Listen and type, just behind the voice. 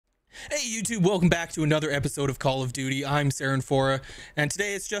Hey YouTube, welcome back to another episode of Call of Duty. I'm Sarenfora, and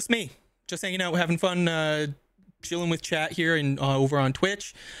today it's just me, just hanging out, having fun, chilling with chat here and over on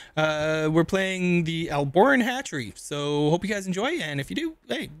Twitch. We're playing the Alboran Hatchery, so hope you guys enjoy. And if you do,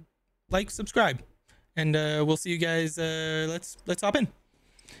 hey, like, subscribe, and we'll see you guys. Let's hop in.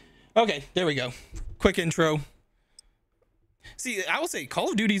 Okay, there we go. Quick intro. See, I will say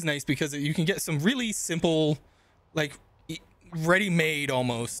Call of Duty is nice because you can get some really simple, like, ready-made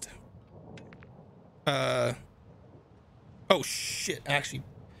almost. Oh shit, actually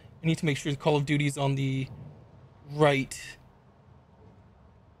I need to make sure the Call of Duty is on the right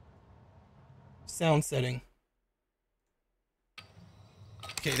sound setting.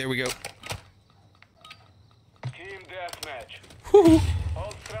 Okay, there we go. Team deathmatch. Woohoo!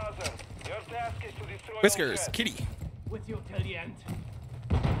 Old Strasser, your task is to destroy Whiskers, Kitty. With you till the end.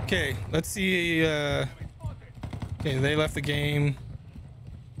 Okay, let's see. Okay, they left the game.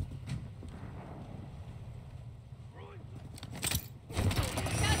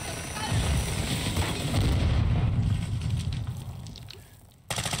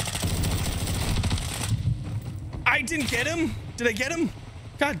 I didn't get him. Did I get him?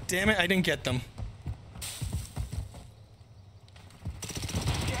 God damn it, I didn't get them.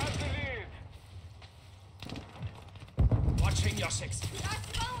 Get the lead. Watching your six.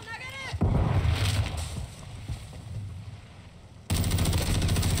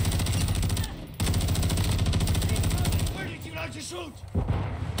 Where did you like to shoot?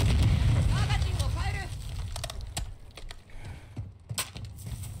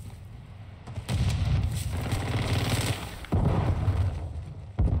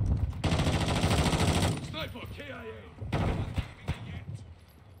 Sniper KIA.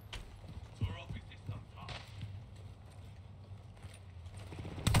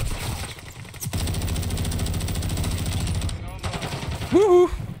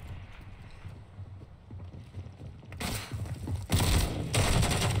 Woohoo!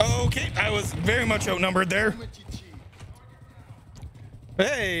 Okay, I was very much outnumbered there.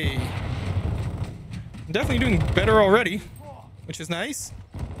 Hey! I'm definitely doing better already, which is nice.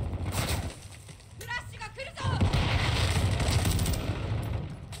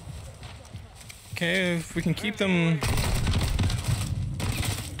 Okay, if we can keep them...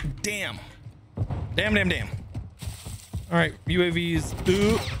 Damn. Damn, damn, damn. Alright, UAVs.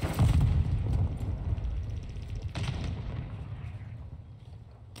 Ooh.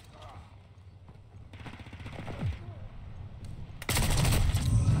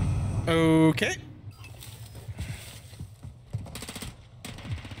 Okay.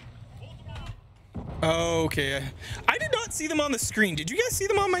 Okay. I did not see them on the screen. Did you guys see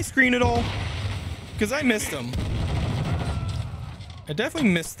them on my screen at all? Because I missed them. I definitely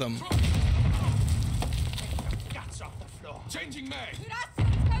missed them. Guts off the floor. Changing mag.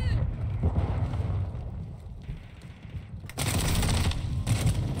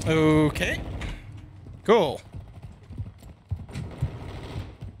 Okay. Cool.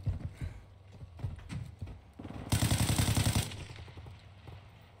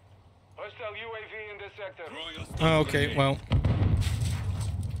 Hostile UAV in this sector. Okay, well.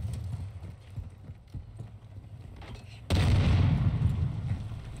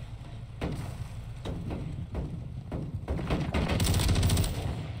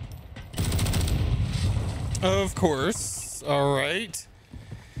 Of course. All right.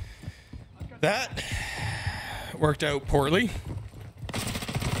 That worked out poorly.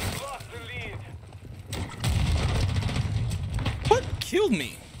 Lost the lead. What killed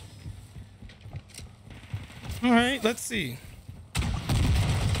me? All right, let's see.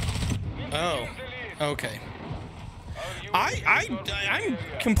 Oh, okay. I'm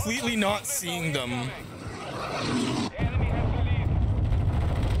completely not seeing them. Enemy has the lead.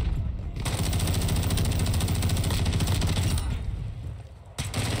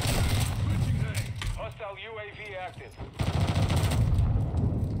 Hostile UAV active.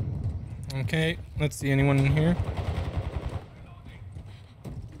 Okay, let's see anyone in here.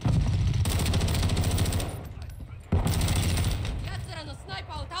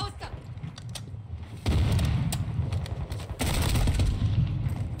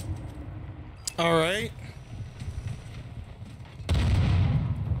 All right.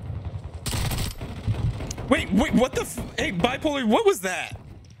 Wait, what the hey, Bipolar, what was that?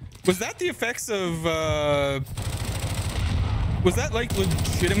 Was that the effects of, was that like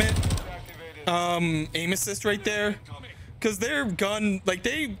legitimate, aim assist right there? Because their gun, like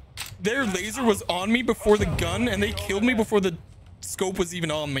their laser was on me before the gun and they killed me before the scope was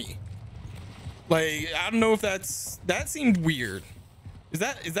even on me. Like, I don't know if that seemed weird. Is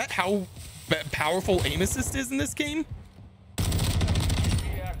that how powerful aim assist is in this game?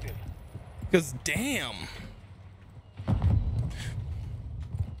 Because damn.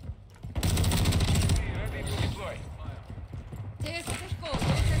 Ready to deploy.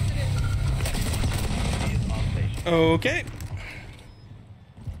 Okay.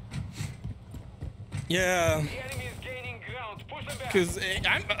 Yeah. The enemy is gaining ground. Push them back. Because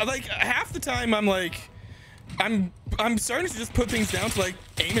I'm like half the time I'm like I'm starting to just put things down to like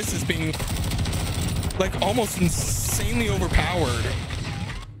Amos is being like almost insanely overpowered.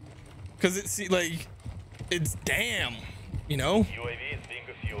 Because it's like it's damn, you know. UAV is being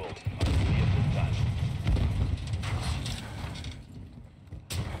refueled. See at this time.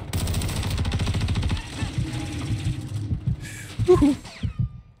 Woohoo.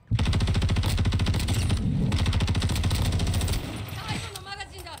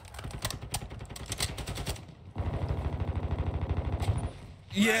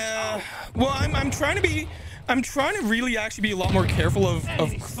 Yeah. Well, I'm trying to really actually be a lot more careful of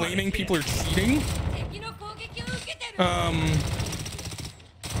claiming people are cheating.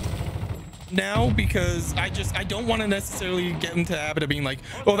 Now, because I don't want to necessarily get into the habit of being like,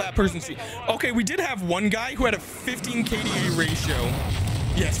 oh, that person's cheating. Okay, we did have one guy who had a 15 KDA ratio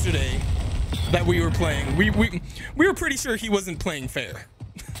yesterday that we were playing. We were pretty sure he wasn't playing fair.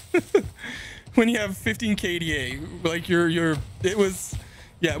 When you have 15 KDA, like it was,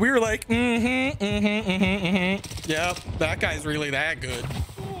 yeah, we were like, yeah, that guy's really that good.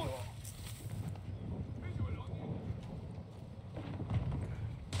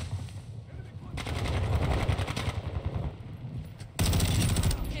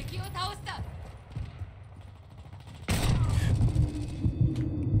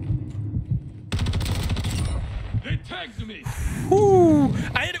 They tagged me. Whew.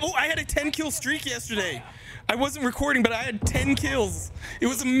 I had a 10 kill streak yesterday. I wasn't recording, but I had 10 kills. It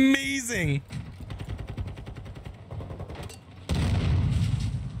was amazing.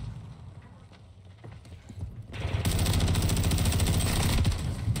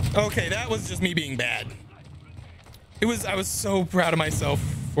 Okay, that was just me being bad. I was so proud of myself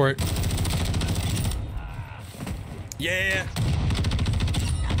for it. Yeah.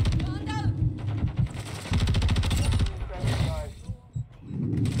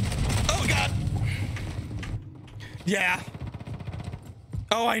 Oh god. Yeah.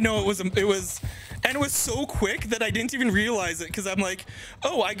 Oh, I know it was, and it was so quick that I didn't even realize it because I'm like,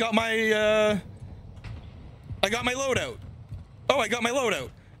 oh, I got my loadout. Oh, I got my loadout.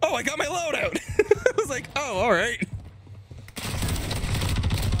 Oh, I got my loadout. I was like, oh, all right.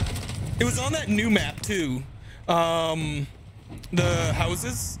 It was on that new map too. The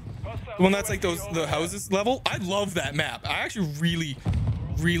houses. The one that's like the houses level. I love that map. I actually really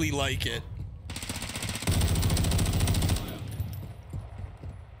like it.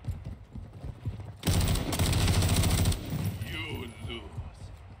 You lose.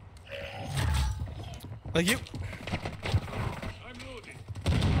 Like you. I'm loading.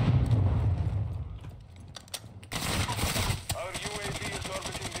 Our UAV is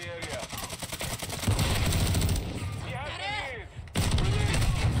orbiting the area. We have the lead.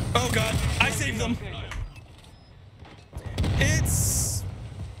 Oh god, I saved them. It's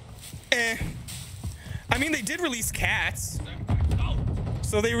I mean, they did release cats.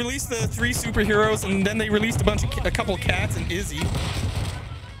 So they released the 3 superheroes, and then they released a couple cats and Izzy. Hostile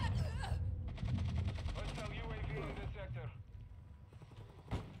UAV in this sector.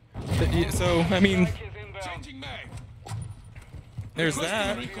 So I mean, Strike is inbound. Changing mag. there's Requesting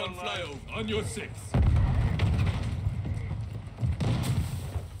that. recon flyover on your 6.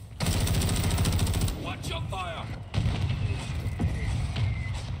 Watch your fire.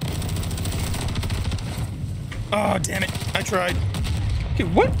 Oh damn it! I tried. Okay,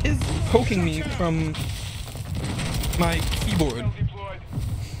 what is poking me from my keyboard? Deployed.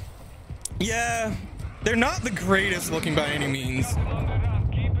 Yeah, they're not the greatest looking by any means. On the run.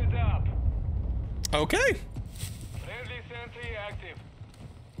 Keep it up. Okay. Friendly sentry active.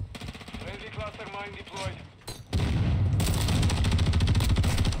 Friendly cluster mine deployed.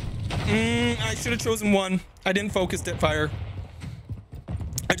 I should have chosen one. I didn't focus dip fire.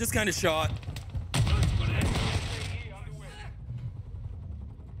 I just kind of shot. UAV on the way.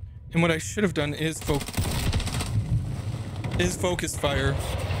 And what I should have done is focused fire.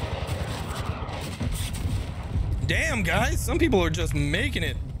 Damn, guys, some people are just making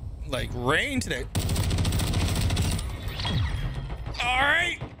it like rain today. All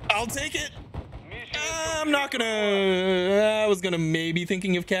right, I'll take it. Mission I'm not gonna. I was gonna maybe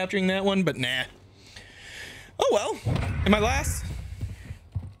thinking of capturing that one, but nah. Oh well. Am I last?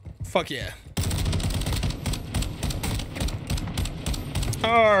 Fuck yeah.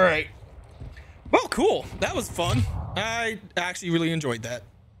 All right. Well, cool. That was fun. I actually really enjoyed that.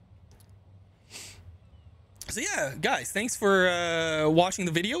 So yeah, guys, thanks for watching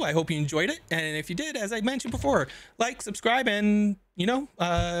the video. I hope you enjoyed it. And if you did, as I mentioned before, like, subscribe, and, you know,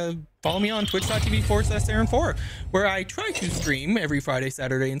 follow me on twitch.tv/Aaron4, where I try to stream every Friday,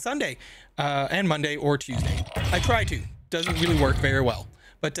 Saturday, and Sunday, and Monday or Tuesday. I try to. Doesn't really work very well.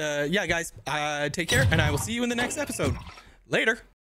 But yeah, guys, take care, and I will see you in the next episode. Later.